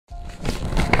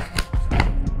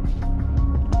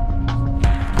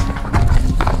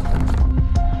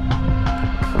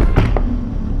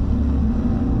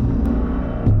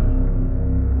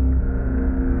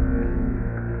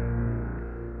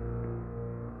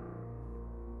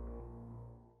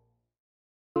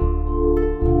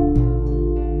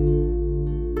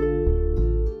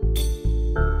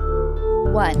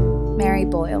Mary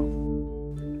Boyle.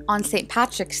 On St.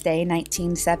 Patrick's Day,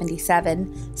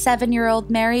 1977, 7-year-old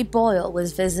Mary Boyle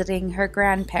was visiting her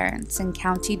grandparents in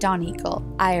County Donegal,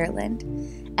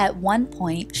 Ireland. At one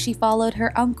point, she followed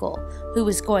her uncle, who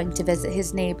was going to visit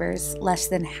his neighbors less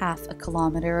than half a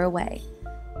kilometer away.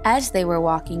 As they were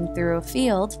walking through a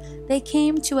field, they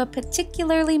came to a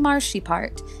particularly marshy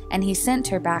part, and he sent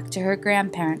her back to her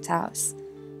grandparents' house.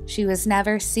 She was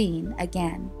never seen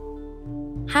again.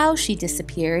 How she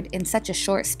disappeared in such a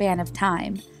short span of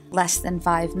time, less than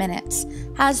 5 minutes,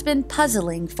 has been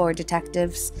puzzling for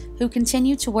detectives who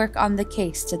continue to work on the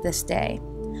case to this day.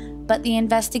 But the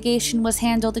investigation was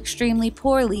handled extremely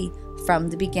poorly from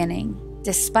the beginning.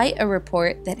 Despite a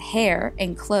report that hair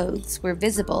and clothes were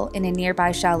visible in a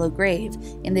nearby shallow grave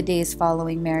in the days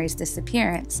following Mary's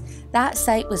disappearance, that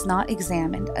site was not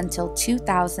examined until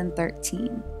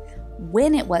 2013.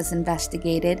 When it was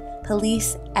investigated,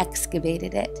 police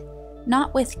excavated it.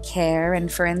 Not with care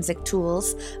and forensic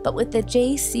tools, but with the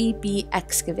JCB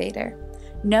excavator.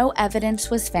 No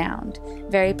evidence was found,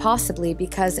 very possibly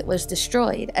because it was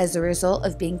destroyed as a result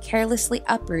of being carelessly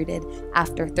uprooted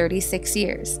after 36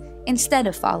 years, instead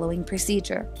of following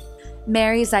procedure.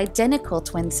 Mary's identical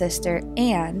twin sister,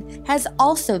 Anne, has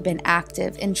also been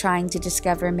active in trying to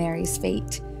discover Mary's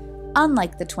fate.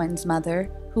 Unlike the twins'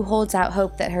 mother, who holds out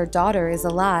hope that her daughter is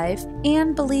alive,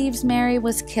 Anne believes Mary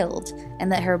was killed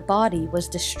and that her body was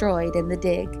destroyed in the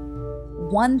dig.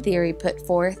 One theory put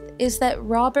forth is that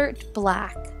Robert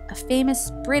Black, a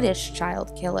famous British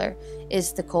child killer,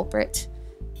 is the culprit.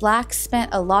 Black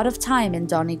spent a lot of time in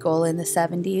Donegal in the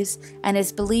 70s and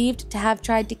is believed to have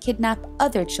tried to kidnap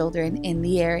other children in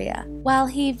the area. While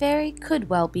he very could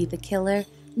well be the killer,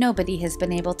 nobody has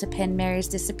been able to pin Mary's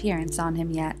disappearance on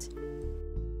him yet.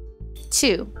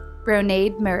 2.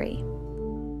 Ronaid Murray.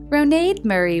 Ronaid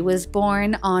Murray was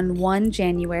born on 1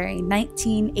 January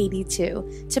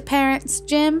 1982 to parents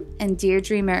Jim and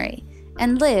Deirdre Murray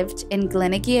and lived in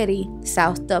Glenageary,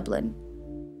 South Dublin.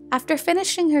 After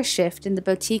finishing her shift in the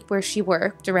boutique where she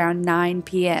worked around 9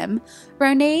 p.m.,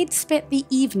 Ronaid spent the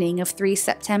evening of 3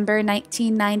 September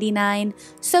 1999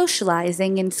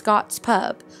 socializing in Scott's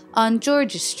Pub on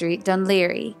George's Street,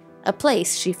 Dunleary, a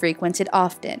place she frequented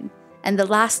often, and the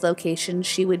last location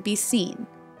she would be seen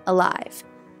alive.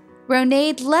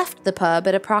 Ronaid left the pub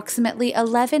at approximately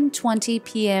 11:20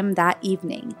 p.m. that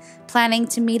evening, planning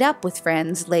to meet up with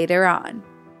friends later on.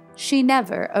 She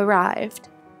never arrived.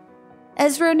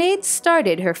 As Ronaid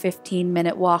started her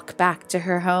 15-minute walk back to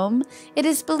her home, it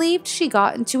is believed she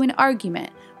got into an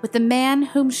argument with a man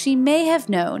whom she may have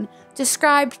known,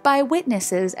 described by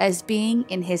witnesses as being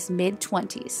in his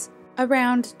mid-20s.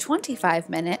 Around 25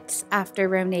 minutes after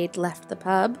Ronaid left the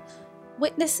pub,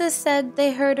 witnesses said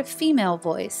they heard a female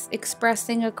voice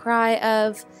expressing a cry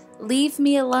of, "Leave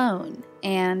me alone,"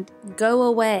 and "Go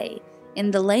away,"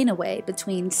 in the laneaway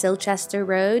between Silchester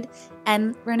Road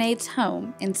and Ronaid's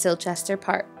home in Silchester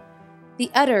Park.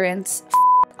 The utterance,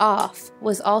 "F*** off,"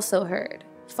 was also heard,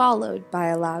 followed by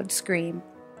a loud scream.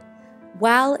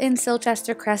 While in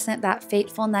Silchester Crescent that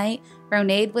fateful night,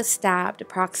 Ronaid was stabbed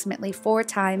approximately 4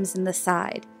 times in the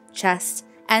side, chest,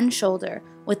 and shoulder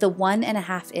with a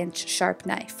 1.5-inch sharp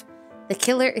knife. The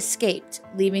killer escaped,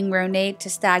 leaving Ronaid to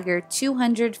stagger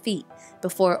 200 feet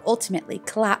before ultimately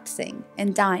collapsing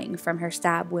and dying from her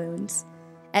stab wounds.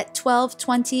 At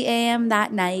 12:20 a.m.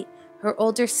 that night, her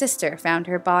older sister found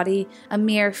her body a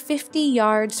mere 50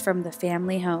 yards from the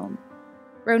family home.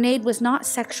 Ronaid was not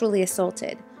sexually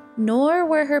assaulted, nor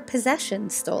were her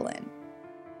possessions stolen.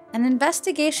 An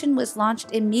investigation was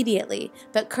launched immediately,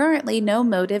 but currently no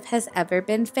motive has ever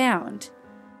been found.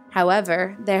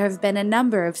 However, there have been a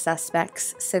number of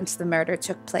suspects since the murder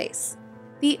took place.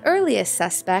 The earliest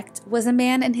suspect was a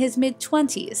man in his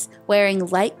mid-20s, wearing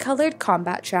light-colored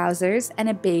combat trousers and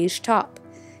a beige top.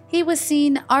 He was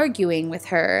seen arguing with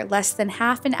her less than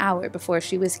half an hour before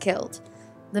she was killed.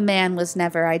 The man was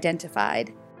never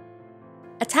identified.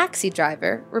 A taxi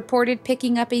driver reported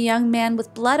picking up a young man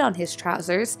with blood on his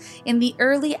trousers in the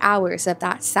early hours of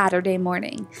that Saturday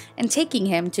morning and taking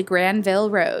him to Granville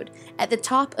Road at the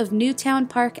top of Newtown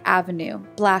Park Avenue,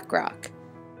 Blackrock.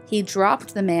 He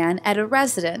dropped the man at a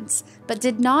residence but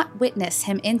did not witness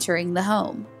him entering the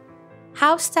home.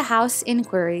 House-to-house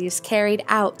inquiries carried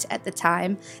out at the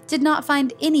time did not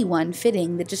find anyone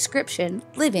fitting the description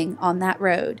living on that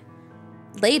road.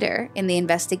 Later in the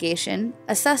investigation,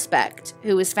 a suspect,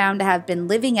 who was found to have been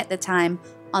living at the time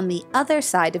on the other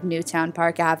side of Newtown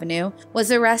Park Avenue,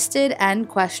 was arrested and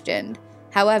questioned.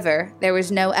 However, there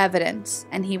was no evidence,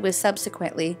 and he was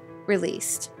subsequently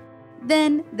released.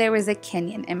 Then there was a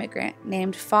Kenyan immigrant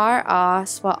named Far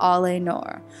Swale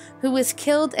Noor, who was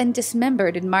killed and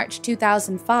dismembered in March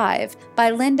 2005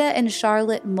 by Linda and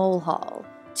Charlotte Mulhall,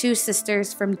 two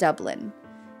sisters from Dublin.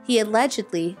 He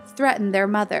allegedly threatened their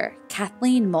mother,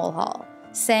 Kathleen Mulhall,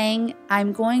 saying,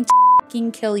 "I'm going to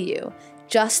f***ing kill you,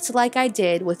 just like I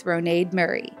did with Ronaid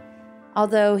Murray,"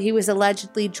 although he was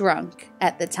allegedly drunk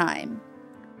at the time.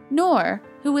 Noor,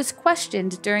 who was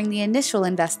questioned during the initial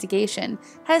investigation,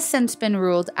 has since been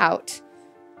ruled out.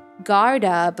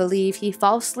 Garda believe he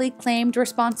falsely claimed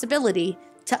responsibility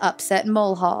to upset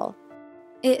Mulhall.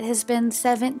 It has been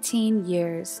 17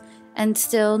 years, and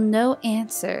still no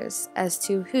answers as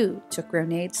to who took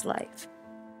Ronaid's life.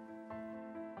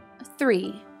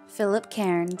 3. Philip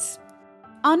Cairns.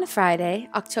 On Friday,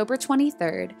 October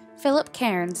 23rd, Philip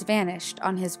Cairns vanished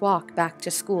on his walk back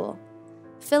to school.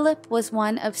 Philip was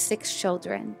one of 6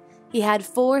 children. He had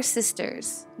 4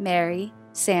 sisters, Mary,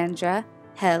 Sandra,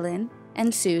 Helen,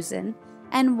 and Susan,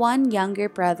 and one younger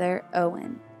brother,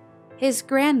 Owen. His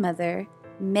grandmother,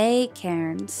 May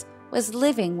Cairns, was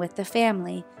living with the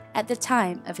family at the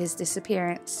time of his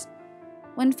disappearance.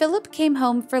 When Philip came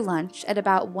home for lunch at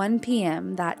about 1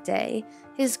 p.m. that day,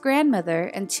 his grandmother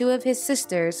and 2 of his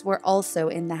sisters were also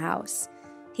in the house.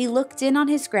 He looked in on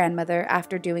his grandmother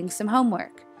after doing some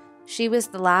homework. She was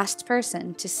the last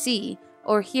person to see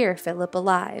or hear Philip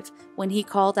alive when he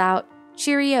called out,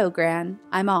 "Cheerio, Gran,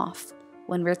 I'm off,"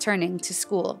 when returning to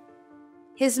school.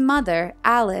 His mother,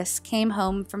 Alice, came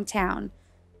home from town.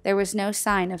 There was no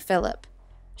sign of Philip.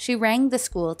 She rang the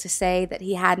school to say that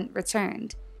he hadn't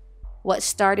returned. What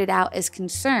started out as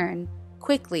concern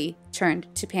quickly turned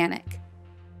to panic.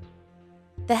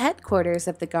 The headquarters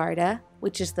of the Garda,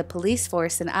 which is the police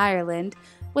force in Ireland,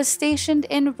 was stationed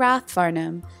in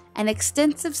Rathfarnham, and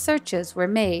extensive searches were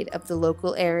made of the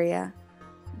local area.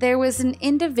 There was an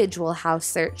individual house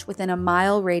search within a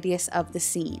mile radius of the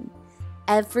scene.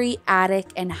 Every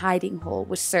attic and hiding hole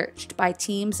was searched by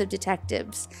teams of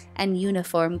detectives and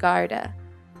uniformed Garda.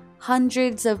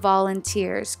 Hundreds of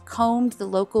volunteers combed the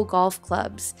local golf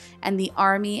clubs, and the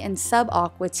army and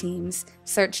sub-aqua teams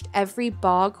searched every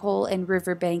bog hole and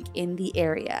riverbank in the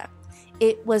area.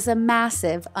 It was a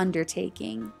massive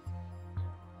undertaking.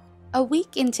 A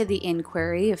week into the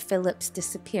inquiry of Philip's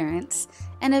disappearance,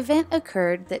 an event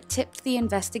occurred that tipped the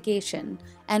investigation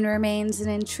and remains an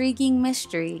intriguing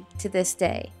mystery to this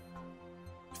day.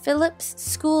 Philip's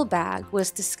school bag was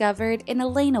discovered in a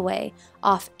laneaway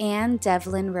off Anne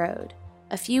Devlin Road,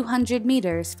 a few hundred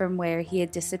meters from where he had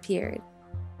disappeared.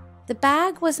 The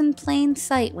bag was in plain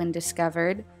sight when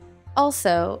discovered.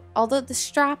 Also, although the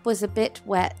strap was a bit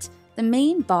wet, the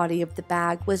main body of the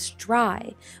bag was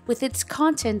dry, with its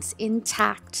contents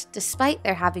intact despite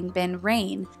there having been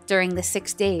rain during the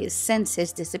 6 days since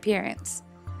his disappearance.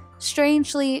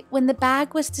 Strangely, when the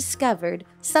bag was discovered,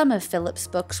 some of Philip's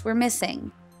books were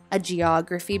missing: a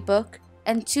geography book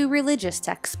and 2 religious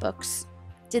textbooks.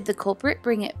 Did the culprit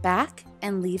bring it back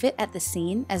and leave it at the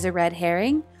scene as a red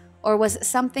herring, or was it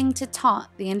something to taunt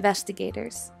the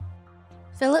investigators?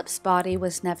 Philip's body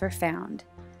was never found.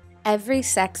 Every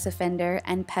sex offender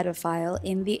and pedophile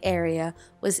in the area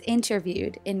was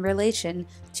interviewed in relation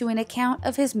to an account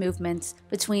of his movements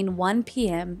between 1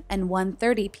 p.m. and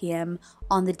 1:30 p.m.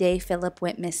 on the day Philip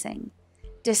went missing.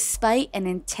 Despite an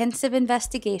intensive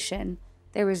investigation,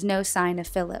 there was no sign of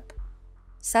Philip.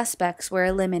 Suspects were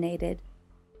eliminated.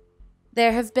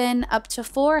 There have been up to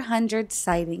 400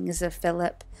 sightings of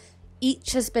Philip.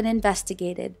 Each has been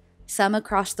investigated, some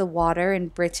across the water in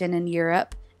Britain and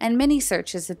Europe, and many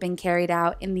searches have been carried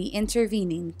out in the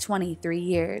intervening 23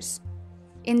 years.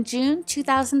 In June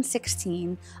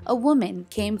 2016, a woman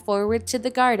came forward to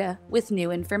the Garda with new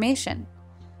information.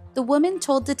 The woman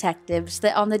told detectives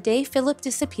that on the day Philip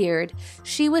disappeared,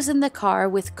 she was in the car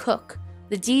with Cook,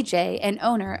 the DJ and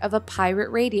owner of a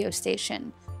pirate radio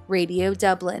station, Radio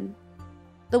Dublin.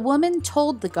 The woman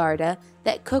told the Garda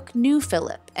that Cook knew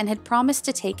Philip and had promised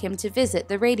to take him to visit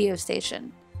the radio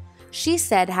station. She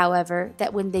said, however,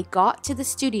 that when they got to the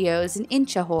studios in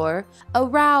Inchahor, a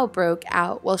row broke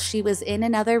out while she was in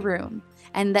another room,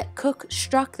 and that Cook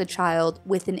struck the child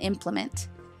with an implement.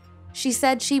 She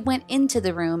said she went into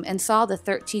the room and saw the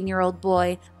 13-year-old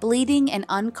boy bleeding and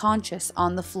unconscious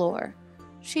on the floor.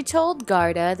 She told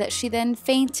Garda that she then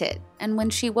fainted, and when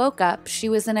she woke up, she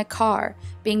was in a car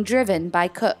being driven by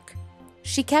Cook.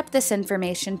 She kept this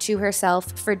information to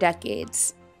herself for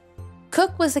decades.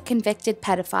 Cook was a convicted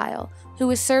pedophile who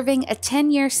was serving a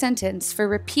 10-year sentence for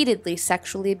repeatedly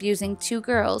sexually abusing 2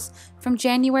 girls from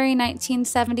January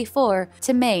 1974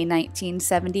 to May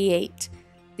 1978.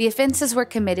 The offenses were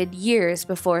committed years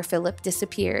before Philip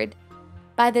disappeared.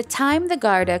 By the time the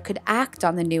Garda could act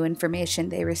on the new information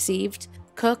they received,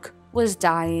 Cook was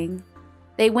dying.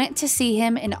 They went to see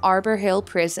him in Arbor Hill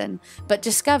Prison, but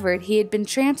discovered he had been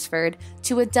transferred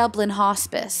to a Dublin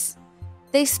hospice.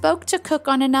 They spoke to Cook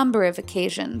on a number of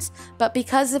occasions, but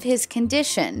because of his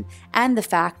condition and the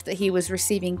fact that he was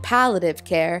receiving palliative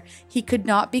care, he could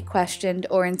not be questioned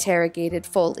or interrogated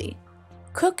fully.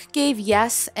 Cook gave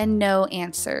yes and no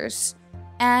answers,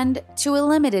 and, to a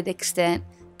limited extent,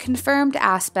 confirmed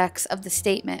aspects of the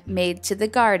statement made to the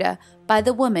Garda by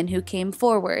the woman who came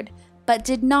forward, but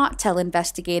did not tell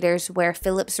investigators where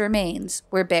Philip's remains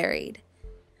were buried.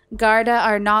 Garda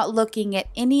are not looking at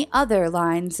any other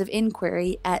lines of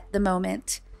inquiry at the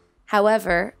moment.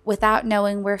 However, without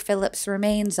knowing where Philip's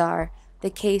remains are, the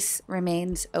case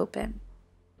remains open.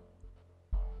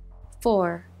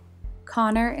 4.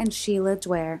 Connor and Sheila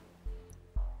Dwyer.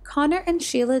 Connor and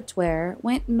Sheila Dwyer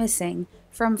went missing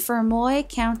from Fermoy,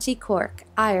 County Cork,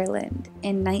 Ireland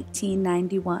in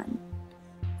 1991.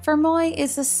 Fermoy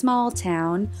is a small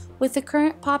town with a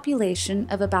current population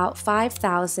of about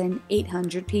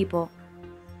 5,800 people.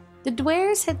 The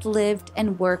Dwyers had lived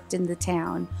and worked in the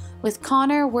town, with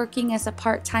Connor working as a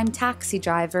part-time taxi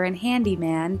driver and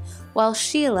handyman while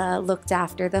Sheila looked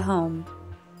after the home.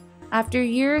 After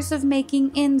years of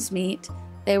making ends meet,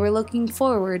 they were looking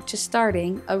forward to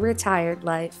starting a retired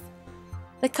life.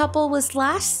 The couple was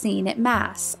last seen at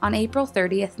Mass on April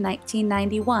 30th,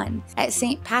 1991 at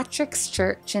St. Patrick's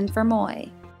Church in Fermoy.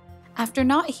 After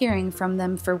not hearing from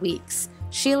them for weeks,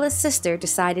 Sheila's sister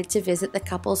decided to visit the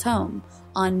couple's home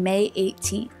on May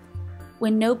 18th.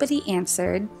 When nobody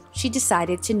answered, she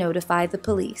decided to notify the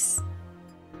police.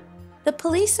 The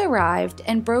police arrived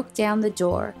and broke down the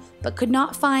door, but could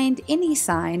not find any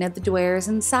sign of the Dwyers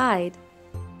inside.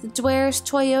 The Dwyers'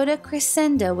 Toyota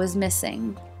Crescenda was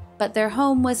missing, but their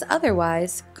home was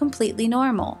otherwise completely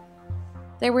normal.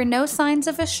 There were no signs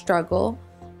of a struggle,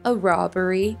 a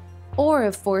robbery, or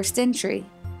of forced entry.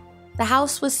 The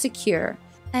house was secure,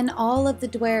 and all of the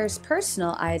Dwyers'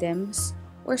 personal items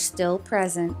were still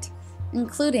present,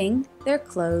 including their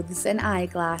clothes and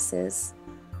eyeglasses.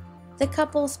 The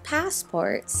couple's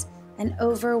passports and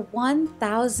over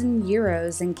 1,000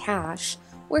 euros in cash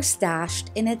were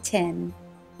stashed in a tin.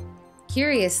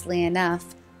 Curiously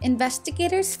enough,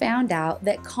 investigators found out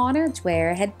that Connor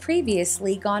Dwyer had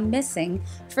previously gone missing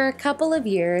for a couple of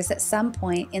years at some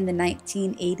point in the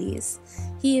 1980s.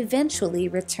 He eventually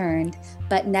returned,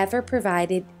 but never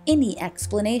provided any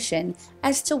explanation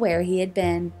as to where he had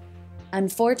been.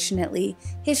 Unfortunately,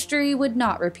 history would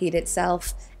not repeat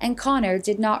itself, and Connor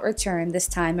did not return this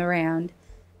time around.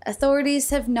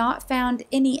 Authorities have not found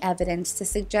any evidence to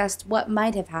suggest what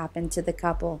might have happened to the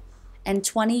couple, and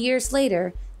 20 years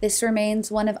later, this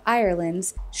remains one of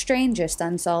Ireland's strangest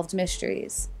unsolved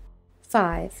mysteries.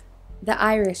 5. The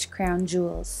Irish Crown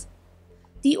Jewels.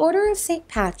 The Order of St.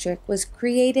 Patrick was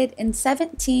created in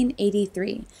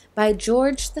 1783 by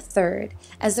George III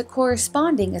as a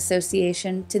corresponding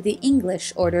association to the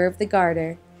English Order of the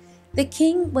Garter. The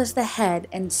king was the head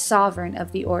and sovereign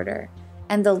of the order,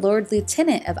 and the Lord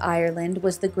Lieutenant of Ireland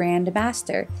was the Grand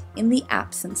Master in the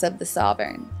absence of the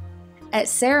sovereign. At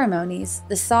ceremonies,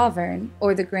 the sovereign,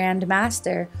 or the Grand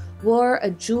Master, wore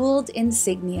a jeweled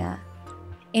insignia.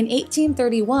 In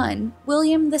 1831,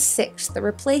 William VI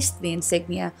replaced the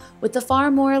insignia with a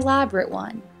far more elaborate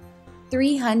one.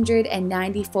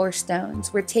 394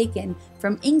 stones were taken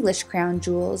from English crown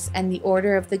jewels and the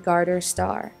Order of the Garter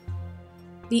Star.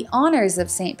 The honors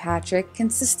of St. Patrick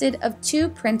consisted of two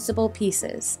principal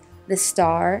pieces, the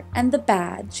star and the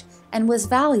badge, and was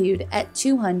valued at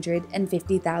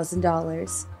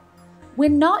 $250,000.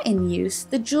 When not in use,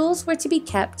 the jewels were to be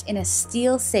kept in a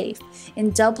steel safe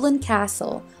in Dublin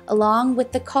Castle along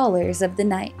with the collars of the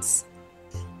knights.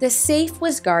 The safe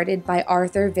was guarded by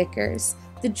Arthur Vickers,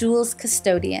 the jewels'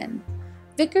 custodian.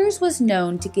 Vickers was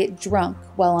known to get drunk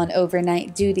while on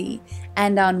overnight duty,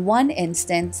 and on one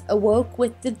instance awoke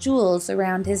with the jewels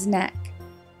around his neck.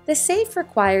 The safe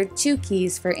required 2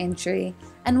 keys for entry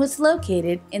and was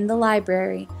located in the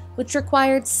library, which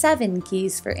required 7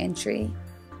 keys for entry.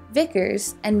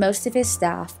 Vickers and most of his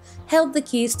staff held the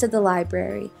keys to the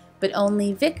library, but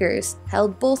only Vickers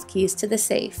held both keys to the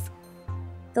safe.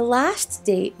 The last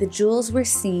date the jewels were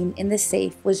seen in the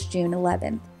safe was June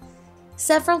 11th.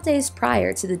 Several days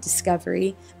prior to the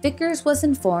discovery, Vickers was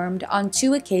informed on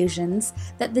 2 occasions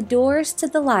that the doors to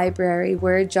the library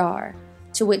were ajar,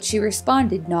 to which he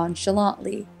responded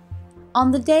nonchalantly.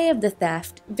 On the day of the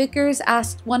theft, Vickers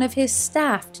asked one of his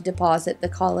staff to deposit the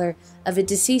collar of a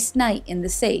deceased knight in the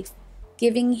safe,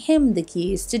 giving him the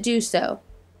keys to do so.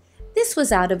 This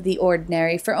was out of the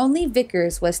ordinary, for only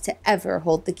Vickers was to ever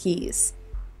hold the keys.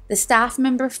 The staff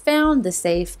member found the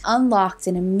safe unlocked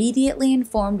and immediately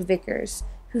informed Vickers,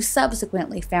 who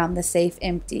subsequently found the safe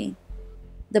empty.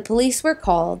 The police were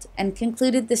called and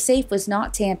concluded the safe was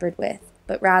not tampered with,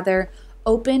 but rather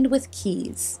opened with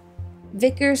keys.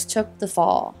 Vickers took the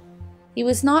fall. He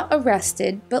was not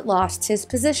arrested, but lost his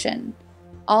position.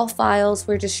 All files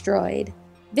were destroyed.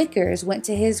 Vickers went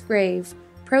to his grave,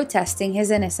 protesting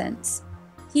his innocence.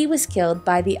 He was killed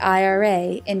by the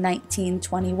IRA in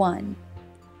 1921.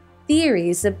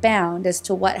 Theories abound as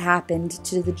to what happened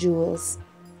to the jewels.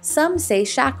 Some say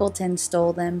Shackleton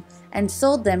stole them and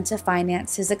sold them to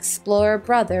finance his explorer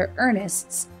brother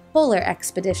Ernest's polar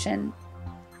expedition.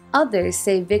 Others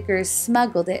say Vickers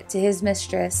smuggled it to his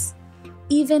mistress.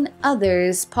 Even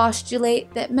others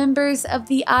postulate that members of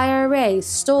the IRA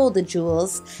stole the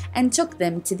jewels and took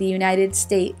them to the United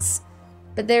States,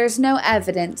 but there is no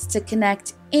evidence to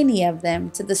connect any of them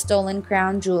to the stolen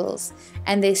crown jewels,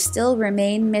 and they still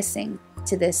remain missing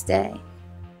to this day.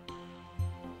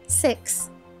 6.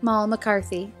 Moll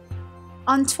McCarthy.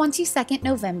 On 22nd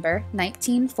November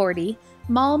 1940,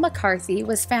 Moll McCarthy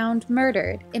was found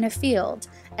murdered in a field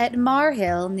at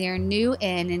Marhill near New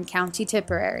Inn in County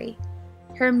Tipperary.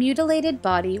 Her mutilated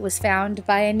body was found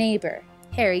by a neighbor,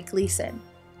 Harry Gleason,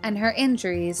 and her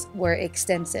injuries were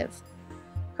extensive.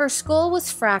 Her skull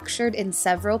was fractured in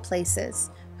several places,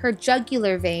 her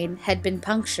jugular vein had been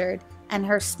punctured, and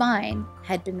her spine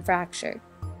had been fractured.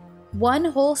 One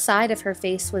whole side of her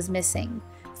face was missing,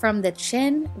 from the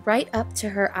chin right up to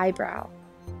her eyebrow.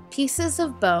 Pieces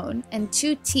of bone and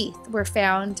 2 teeth were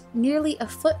found nearly a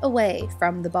foot away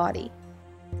from the body.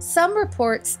 Some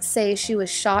reports say she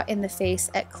was shot in the face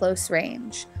at close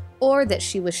range, or that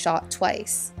she was shot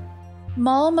twice.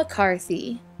 Moll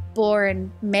McCarthy,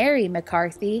 born Mary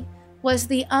McCarthy, was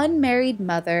the unmarried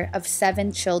mother of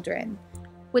 7 children,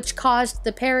 which caused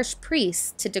the parish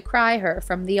priests to decry her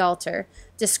from the altar,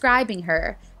 describing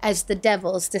her as the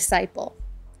devil's disciple.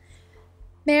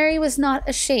 Mary was not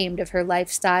ashamed of her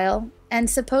lifestyle and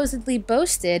supposedly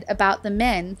boasted about the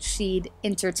men she'd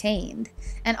entertained,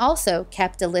 and also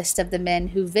kept a list of the men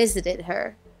who visited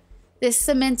her. This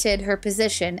cemented her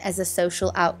position as a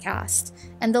social outcast,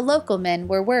 and the local men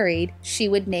were worried she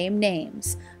would name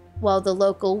names, while the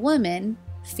local women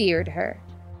feared her.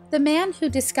 The man who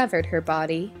discovered her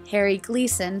body, Harry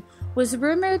Gleason, was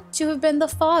rumored to have been the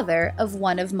father of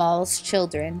one of Moll's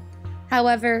children.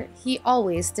 However, he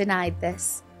always denied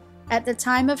this. At the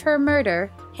time of her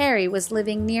murder, Harry was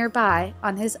living nearby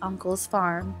on his uncle's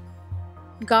farm.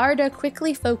 Garda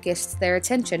quickly focused their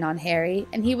attention on Harry,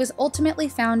 and he was ultimately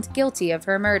found guilty of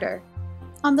her murder.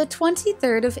 On the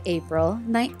 23rd of April,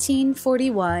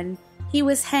 1941, he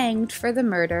was hanged for the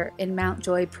murder in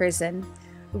Mountjoy Prison.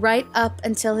 Right up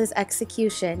until his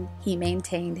execution, he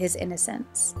maintained his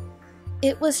innocence.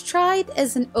 It was tried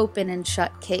as an open and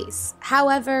shut case.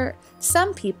 However,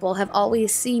 some people have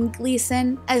always seen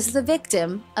Gleason as the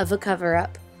victim of a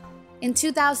cover-up. In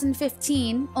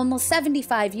 2015, almost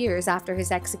 75 years after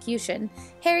his execution,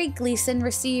 Harry Gleason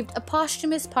received a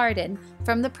posthumous pardon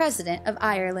from the President of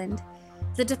Ireland.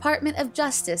 The Department of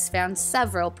Justice found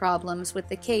several problems with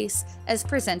the case as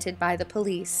presented by the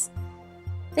police.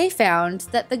 They found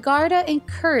that the Garda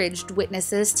encouraged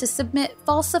witnesses to submit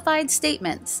falsified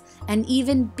statements and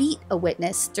even beat a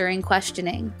witness during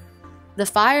questioning. The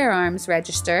firearms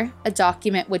register, a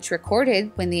document which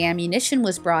recorded when the ammunition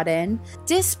was brought in,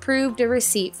 disproved a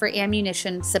receipt for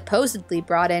ammunition supposedly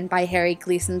brought in by Harry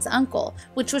Gleason's uncle,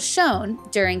 which was shown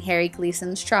during Harry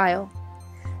Gleason's trial.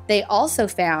 They also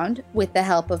found, with the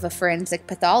help of a forensic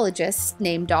pathologist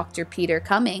named Dr. Peter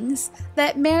Cummings,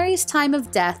 that Mary's time of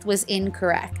death was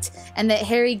incorrect, and that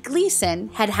Harry Gleason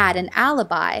had had an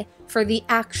alibi for the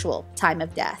actual time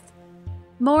of death.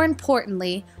 More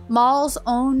importantly, Moll's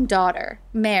own daughter,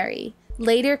 Mary,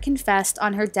 later confessed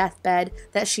on her deathbed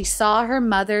that she saw her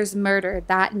mother's murder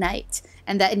that night,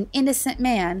 and that an innocent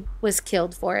man was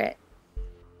killed for it.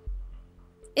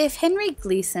 If Henry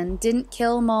Gleason didn't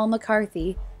kill Moll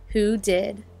McCarthy, who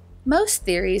did? Most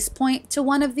theories point to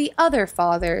one of the other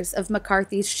fathers of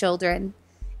McCarthy's children.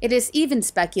 It is even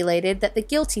speculated that the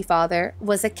guilty father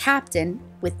was a captain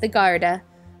with the Garda,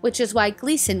 which is why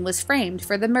Gleason was framed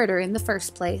for the murder in the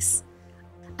first place.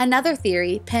 Another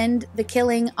theory pinned the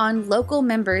killing on local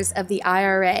members of the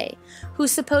IRA, who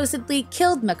supposedly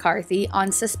killed McCarthy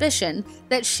on suspicion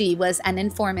that she was an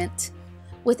informant.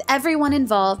 With everyone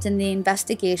involved in the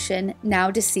investigation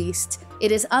now deceased,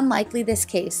 it is unlikely this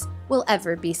case will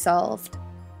ever be solved.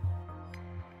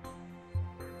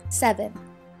 7.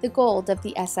 The gold of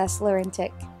the SS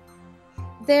Laurentic.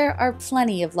 There are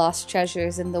plenty of lost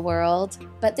treasures in the world,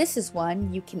 but this is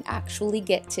one you can actually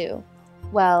get to.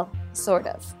 Well, sort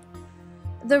of.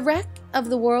 The wreck of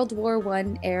the World War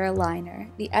I era liner,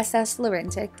 the SS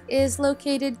Laurentic, is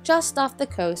located just off the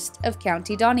coast of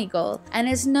County Donegal and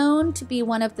is known to be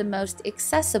one of the most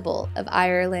accessible of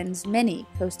Ireland's many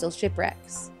coastal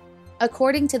shipwrecks.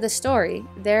 According to the story,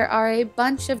 there are a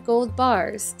bunch of gold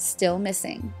bars still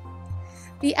missing.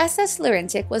 The SS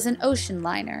Laurentic was an ocean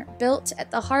liner built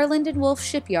at the Harland & Wolff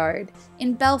shipyard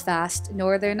in Belfast,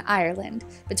 Northern Ireland,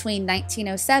 between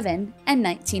 1907 and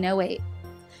 1908.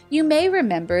 You may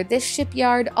remember this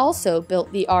shipyard also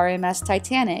built the RMS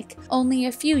Titanic only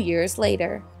a few years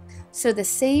later. So the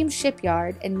same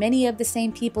shipyard and many of the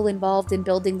same people involved in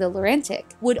building the Laurentic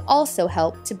would also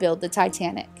help to build the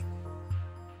Titanic.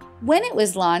 When it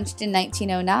was launched in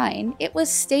 1909, it was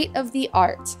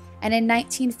state-of-the-art, and in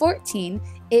 1914,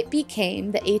 it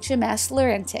became the HMS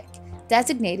Laurentic,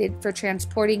 designated for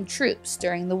transporting troops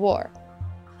during the war.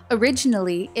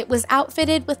 Originally, it was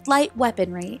outfitted with light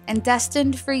weaponry and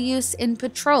destined for use in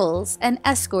patrols and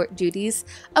escort duties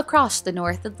across the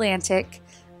North Atlantic.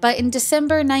 But in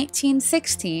December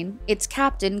 1916, its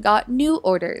captain got new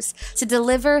orders to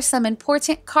deliver some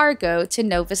important cargo to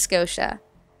Nova Scotia.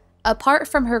 Apart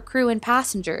from her crew and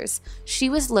passengers, she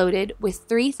was loaded with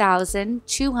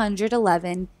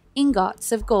 3,211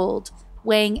 ingots of gold,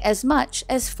 weighing as much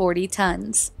as 40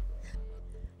 tons.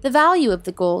 The value of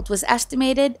the gold was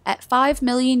estimated at 5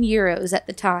 million euros at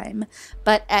the time,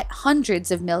 but at hundreds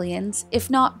of millions,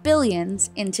 if not billions,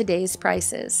 in today's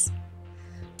prices.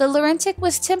 The Laurentic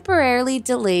was temporarily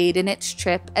delayed in its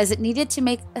trip as it needed to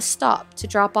make a stop to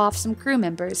drop off some crew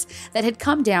members that had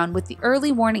come down with the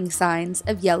early warning signs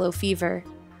of yellow fever.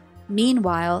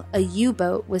 Meanwhile, a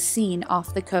U-boat was seen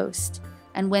off the coast,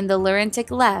 and when the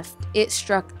Laurentic left, it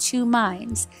struck 2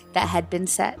 mines that had been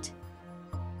set.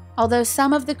 Although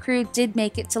some of the crew did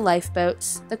make it to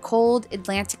lifeboats, the cold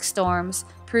Atlantic storms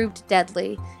proved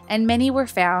deadly, and many were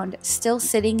found still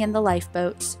sitting in the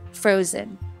lifeboats,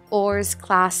 frozen, oars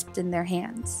clasped in their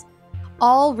hands.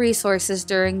 All resources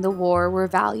during the war were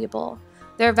valuable.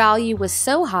 Their value was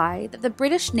so high that the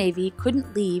British Navy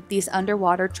couldn't leave these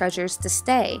underwater treasures to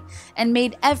stay, and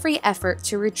made every effort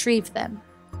to retrieve them.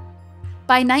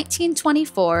 By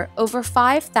 1924, over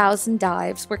 5,000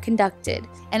 dives were conducted,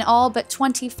 and all but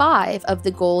 25 of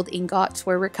the gold ingots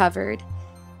were recovered.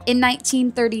 In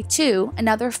 1932,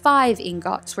 another 5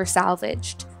 ingots were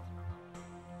salvaged.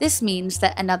 This means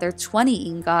that another 20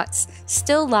 ingots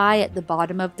still lie at the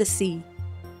bottom of the sea.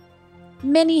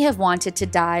 Many have wanted to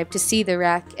dive to see the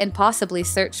wreck and possibly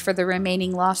search for the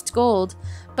remaining lost gold,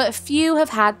 but few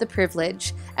have had the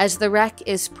privilege, as the wreck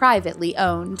is privately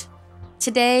owned.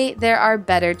 Today, there are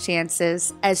better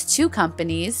chances, as 2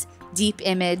 companies, Deep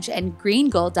Image and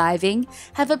Green Gull Diving,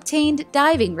 have obtained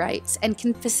diving rights and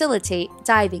can facilitate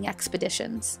diving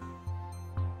expeditions.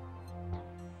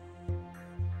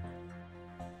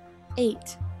 8.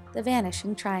 The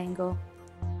Vanishing Triangle.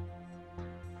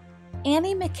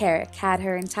 Annie McCarrick had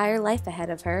her entire life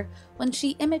ahead of her when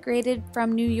she immigrated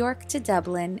from New York to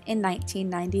Dublin in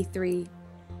 1993.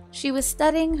 She was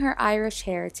studying her Irish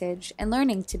heritage and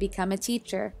learning to become a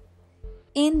teacher.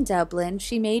 In Dublin,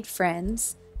 she made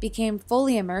friends, became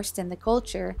fully immersed in the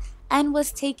culture, and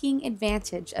was taking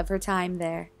advantage of her time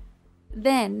there.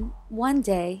 Then, one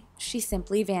day, she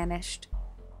simply vanished.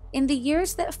 In the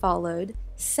years that followed,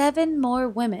 7 more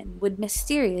women would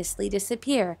mysteriously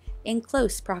disappear in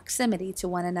close proximity to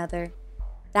one another.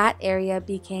 That area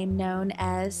became known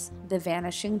as the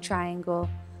Vanishing Triangle,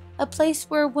 a place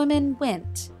where women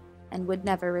went and would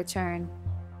never return.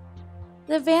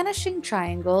 The Vanishing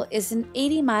Triangle is an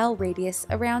 80-mile radius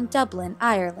around Dublin,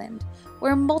 Ireland,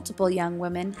 where multiple young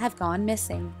women have gone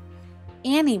missing.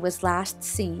 Annie was last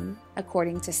seen,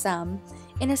 according to some,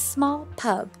 in a small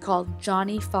pub called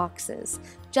Johnny Fox's,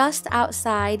 just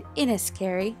outside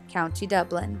Enniskerry, County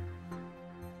Dublin.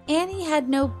 Annie had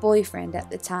no boyfriend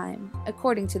at the time,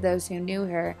 according to those who knew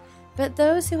her, but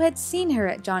those who had seen her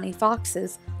at Johnny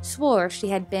Fox's swore she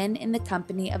had been in the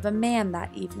company of a man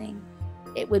that evening.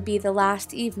 It would be the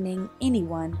last evening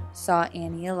anyone saw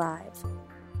Annie alive.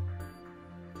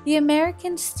 The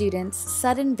American student's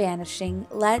sudden vanishing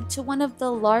led to one of the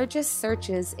largest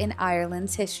searches in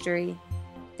Ireland's history.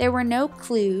 There were no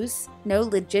clues, no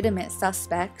legitimate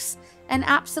suspects, and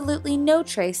absolutely no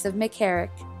trace of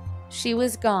McCarrick. She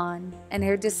was gone, and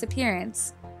her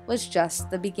disappearance was just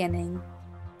the beginning.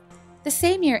 The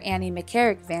same year Annie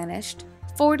McCarrick vanished,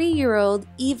 40-year-old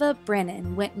Eva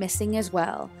Brennan went missing as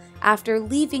well, after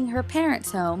leaving her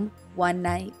parents' home one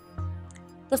night.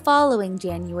 The following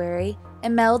January,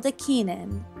 Imelda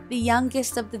Keenan, the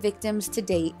youngest of the victims to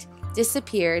date,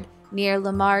 disappeared near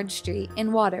Lamard Street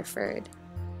in Waterford.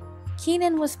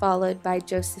 Keenan was followed by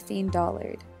Josephine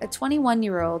Dollard, a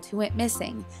 21-year-old who went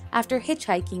missing after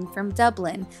hitchhiking from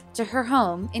Dublin to her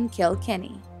home in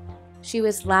Kilkenny. She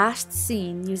was last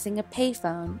seen using a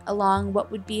payphone along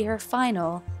what would be her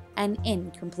final and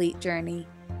incomplete journey.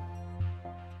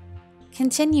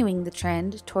 Continuing the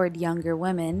trend toward younger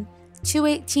women, two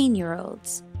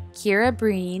 18-year-olds, Kira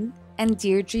Breen and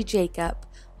Deirdre Jacob,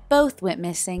 both went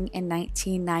missing in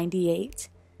 1998.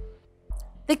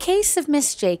 The case of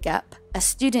Miss Jacob, a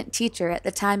student teacher at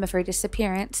the time of her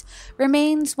disappearance,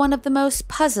 remains one of the most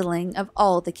puzzling of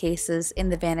all the cases in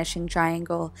the Vanishing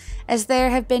Triangle, as there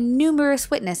have been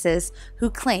numerous witnesses who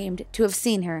claimed to have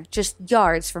seen her just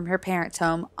yards from her parents'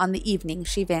 home on the evening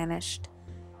she vanished.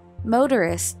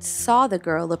 Motorists saw the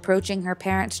girl approaching her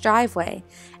parents' driveway,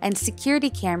 and security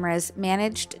cameras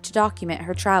managed to document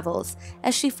her travels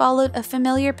as she followed a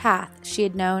familiar path she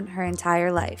had known her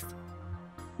entire life.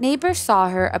 Neighbors saw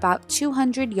her about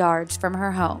 200 yards from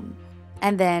her home,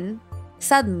 and then,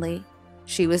 suddenly,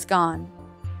 she was gone.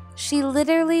 She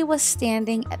literally was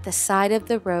standing at the side of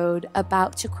the road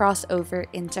about to cross over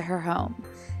into her home,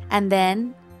 and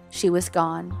then she was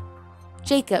gone.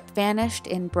 Jacob vanished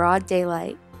in broad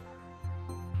daylight.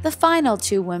 The final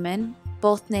two women,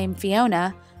 both named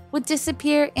Fiona, would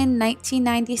disappear in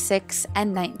 1996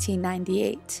 and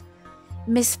 1998.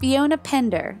 Miss Fiona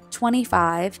Pender,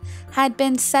 25, had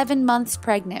been 7 months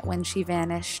pregnant when she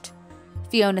vanished.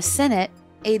 Fiona Sinnott,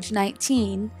 age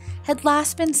 19, had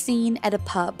last been seen at a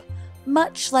pub,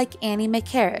 much like Annie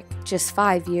McCarrick just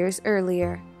 5 years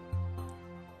earlier.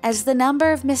 As the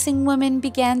number of missing women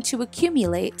began to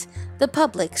accumulate, the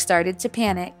public started to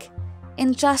panic.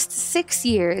 In just 6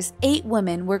 years, 8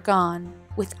 women were gone,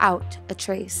 without a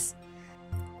trace.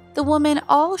 The women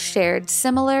all shared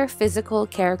similar physical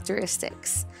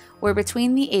characteristics, were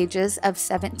between the ages of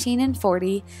 17 and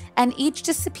 40, and each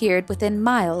disappeared within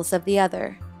miles of the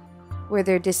other. Were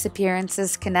their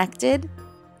disappearances connected?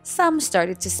 Some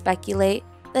started to speculate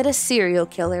that a serial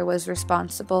killer was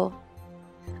responsible.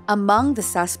 Among the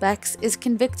suspects is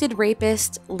convicted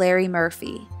rapist Larry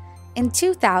Murphy. In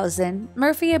 2000,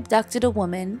 Murphy abducted a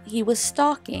woman he was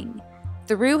stalking,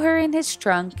 threw her in his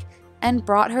trunk, and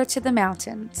brought her to the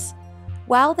mountains.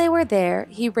 While they were there,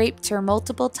 he raped her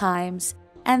multiple times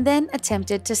and then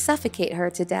attempted to suffocate her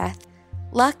to death.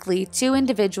 Luckily, 2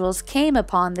 individuals came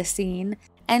upon the scene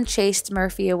and chased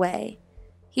Murphy away.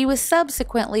 He was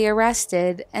subsequently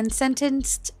arrested and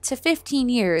sentenced to 15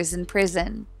 years in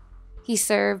prison. He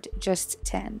served just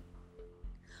 10.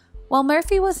 While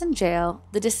Murphy was in jail,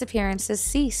 the disappearances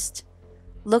ceased.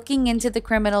 Looking into the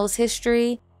criminal's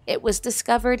history, it was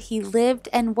discovered he lived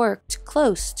and worked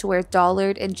close to where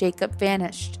Dollard and Jacob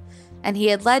vanished, and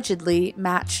he allegedly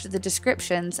matched the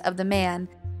descriptions of the man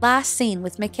last seen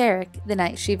with McCarrick the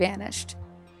night she vanished.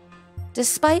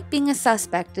 Despite being a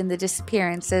suspect in the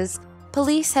disappearances,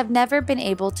 police have never been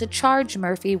able to charge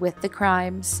Murphy with the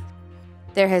crimes.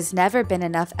 There has never been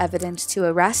enough evidence to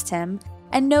arrest him,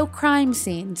 and no crime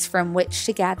scenes from which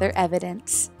to gather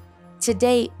evidence. To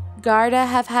date, Garda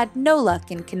have had no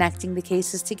luck in connecting the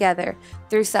cases together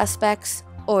through suspects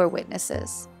or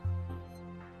witnesses.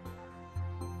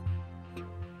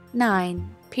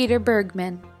 9. Peter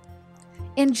Bergman.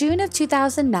 In June of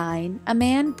 2009, a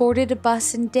man boarded a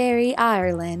bus in Derry,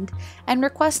 Ireland, and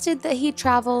requested that he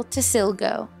travel to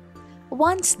Sligo.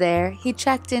 Once there, he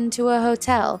checked into a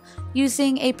hotel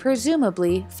using a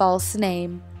presumably false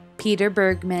name, Peter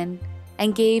Bergman,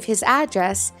 and gave his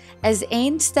address as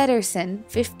Ain Stedersen,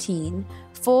 15,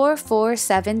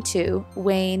 4472,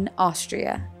 Wayne,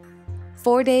 Austria.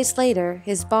 4 days later,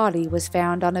 his body was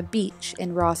found on a beach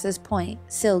in Ross's Point,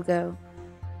 Sligo.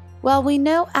 While we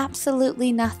know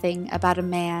absolutely nothing about a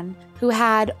man who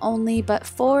had only but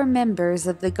 4 members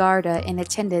of the Garda in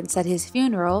attendance at his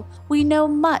funeral, we know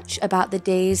much about the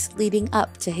days leading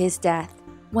up to his death.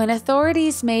 When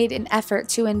authorities made an effort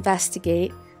to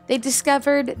investigate, they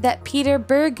discovered that Peter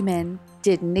Bergman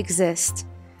didn't exist.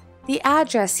 The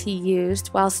address he used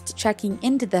whilst checking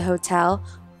into the hotel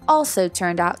also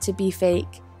turned out to be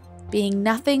fake, being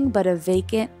nothing but a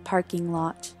vacant parking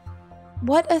lot.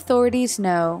 What authorities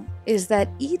know is that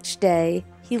each day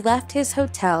he left his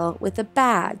hotel with a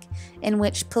bag in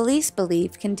which police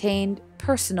believe contained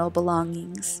personal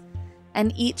belongings,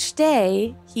 and each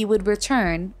day he would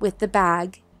return with the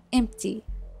bag empty.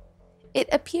 It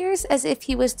appears as if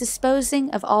he was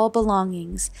disposing of all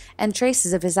belongings and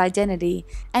traces of his identity,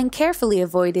 and carefully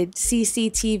avoided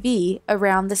CCTV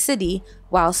around the city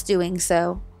whilst doing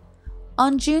so.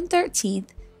 On June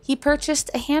 13th, he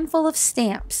purchased a handful of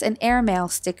stamps and airmail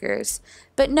stickers,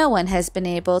 but no one has been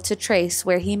able to trace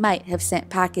where he might have sent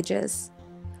packages.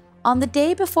 On the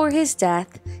day before his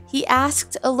death, he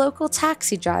asked a local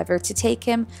taxi driver to take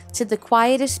him to the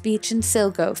quietest beach in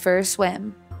Silgo for a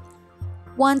swim.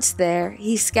 Once there,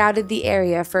 he scouted the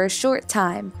area for a short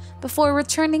time before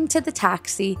returning to the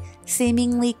taxi,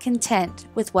 seemingly content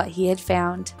with what he had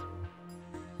found.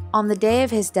 On the day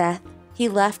of his death, he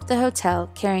left the hotel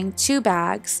carrying 2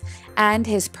 bags and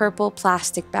his purple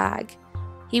plastic bag.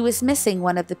 He was missing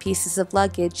one of the pieces of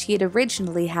luggage he had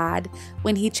originally had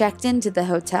when he checked into the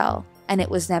hotel, and it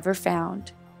was never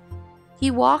found.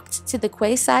 He walked to the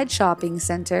Quayside shopping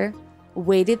center,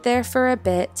 waited there for a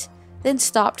bit, then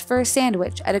stopped for a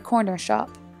sandwich at a corner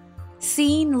shop.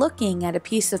 Seen looking at a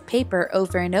piece of paper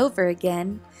over and over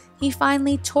again, he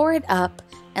finally tore it up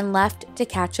and left to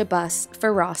catch a bus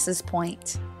for Ross's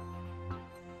Point.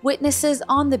 Witnesses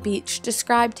on the beach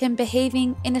described him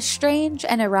behaving in a strange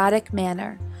and erratic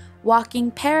manner, walking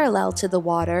parallel to the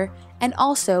water and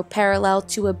also parallel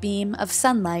to a beam of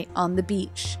sunlight on the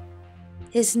beach.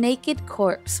 His naked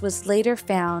corpse was later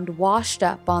found washed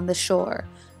up on the shore,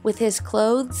 with his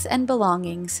clothes and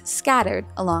belongings scattered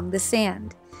along the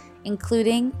sand,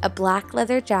 including a black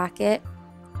leather jacket,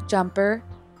 jumper,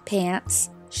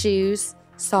 pants, shoes,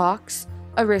 socks,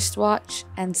 a wristwatch,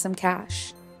 and some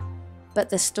cash. But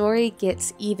the story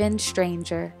gets even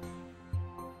stranger.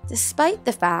 Despite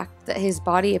the fact that his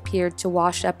body appeared to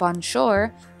wash up on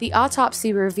shore, the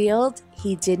autopsy revealed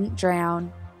he didn't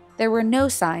drown. There were no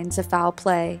signs of foul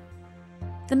play.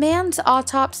 The man's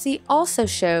autopsy also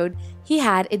showed he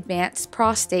had advanced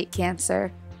prostate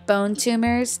cancer, bone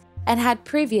tumors, and had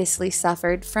previously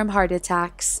suffered from heart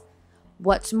attacks.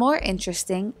 What's more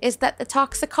interesting is that the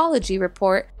toxicology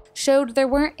report showed there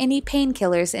weren't any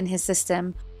painkillers in his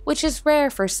system, which is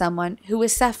rare for someone who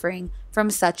was suffering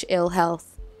from such ill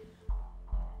health.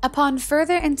 Upon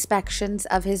further inspections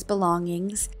of his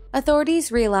belongings,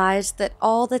 authorities realized that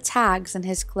all the tags in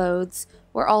his clothes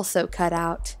were also cut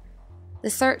out. The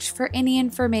search for any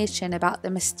information about the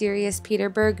mysterious Peter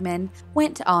Bergman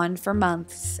went on for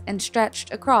months and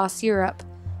stretched across Europe,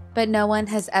 but no one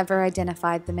has ever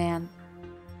identified the man.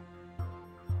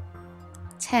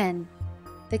 10.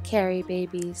 The Carey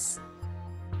Babies.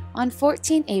 On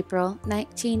 14 April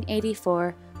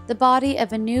 1984, the body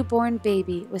of a newborn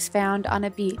baby was found on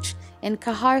a beach in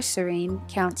Caharsareen,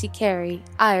 County Kerry,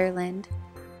 Ireland.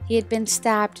 He had been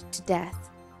stabbed to death.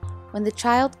 When the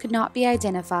child could not be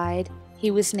identified, he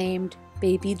was named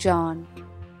Baby John.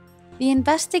 The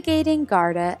investigating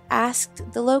Garda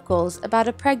asked the locals about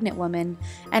a pregnant woman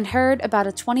and heard about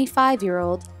a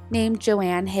 25-year-old named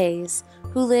Joanne Hayes,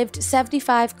 who lived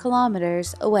 75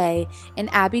 kilometers away in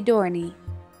Abbeydorney.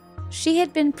 She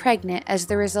had been pregnant as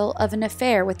the result of an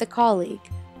affair with a colleague,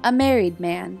 a married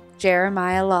man,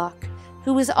 Jeremiah Locke,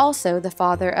 who was also the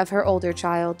father of her older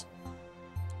child.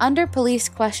 Under police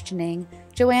questioning,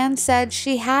 Joanne said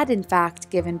she had in fact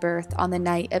given birth on the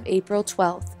night of April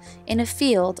 12th in a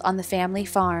field on the family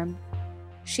farm.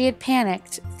 She had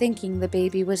panicked, thinking the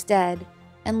baby was dead,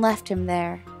 and left him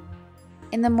there.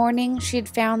 In the morning, she had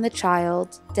found the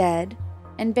child, dead,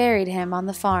 and buried him on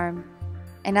the farm.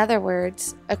 In other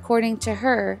words, according to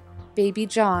her, Baby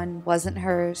John wasn't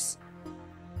hers.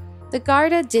 The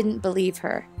Garda didn't believe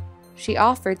her. She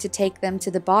offered to take them to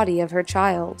the body of her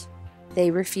child. They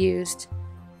refused.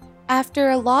 After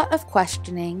a lot of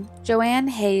questioning, Joanne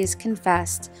Hayes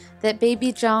confessed that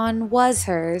Baby John was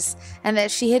hers and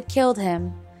that she had killed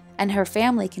him, and her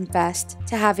family confessed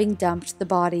to having dumped the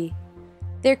body.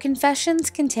 Their confessions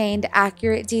contained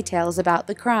accurate details about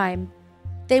the crime.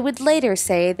 They would later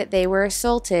say that they were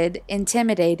assaulted,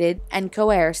 intimidated, and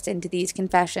coerced into these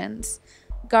confessions.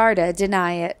 Garda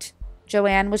deny it.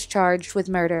 Joanne was charged with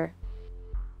murder.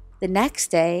 The next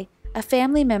day, a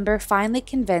family member finally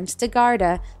convinced a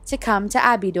Garda to come to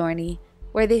Abbeydorney,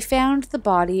 where they found the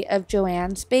body of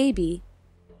Joanne's baby.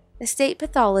 The state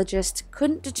pathologist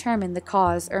couldn't determine the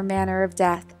cause or manner of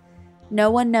death. No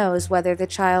one knows whether the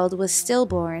child was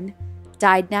stillborn,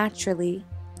 died naturally,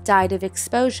 died of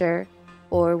exposure,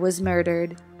 or was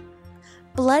murdered.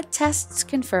 Blood tests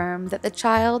confirm that the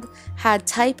child had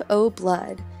type O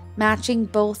blood, matching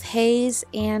both Hayes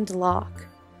and Locke.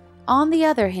 On the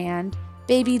other hand,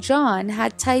 Baby John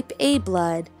had type A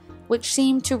blood, which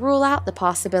seemed to rule out the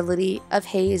possibility of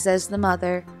Hayes as the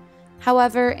mother.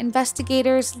 However,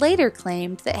 investigators later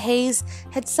claimed that Hayes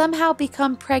had somehow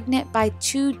become pregnant by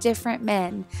 2 different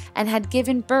men and had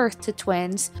given birth to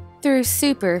twins through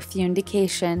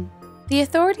superfundication. The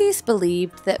authorities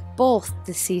believed that both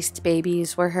deceased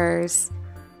babies were hers.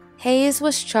 Hayes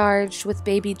was charged with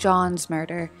Baby John's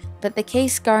murder, but the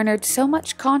case garnered so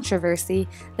much controversy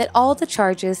that all the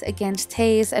charges against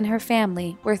Hayes and her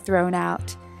family were thrown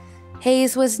out.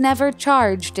 Hayes was never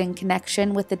charged in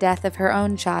connection with the death of her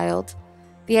own child.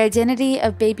 The identity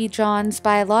of baby John's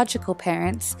biological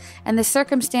parents and the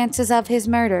circumstances of his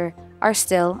murder are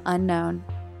still unknown.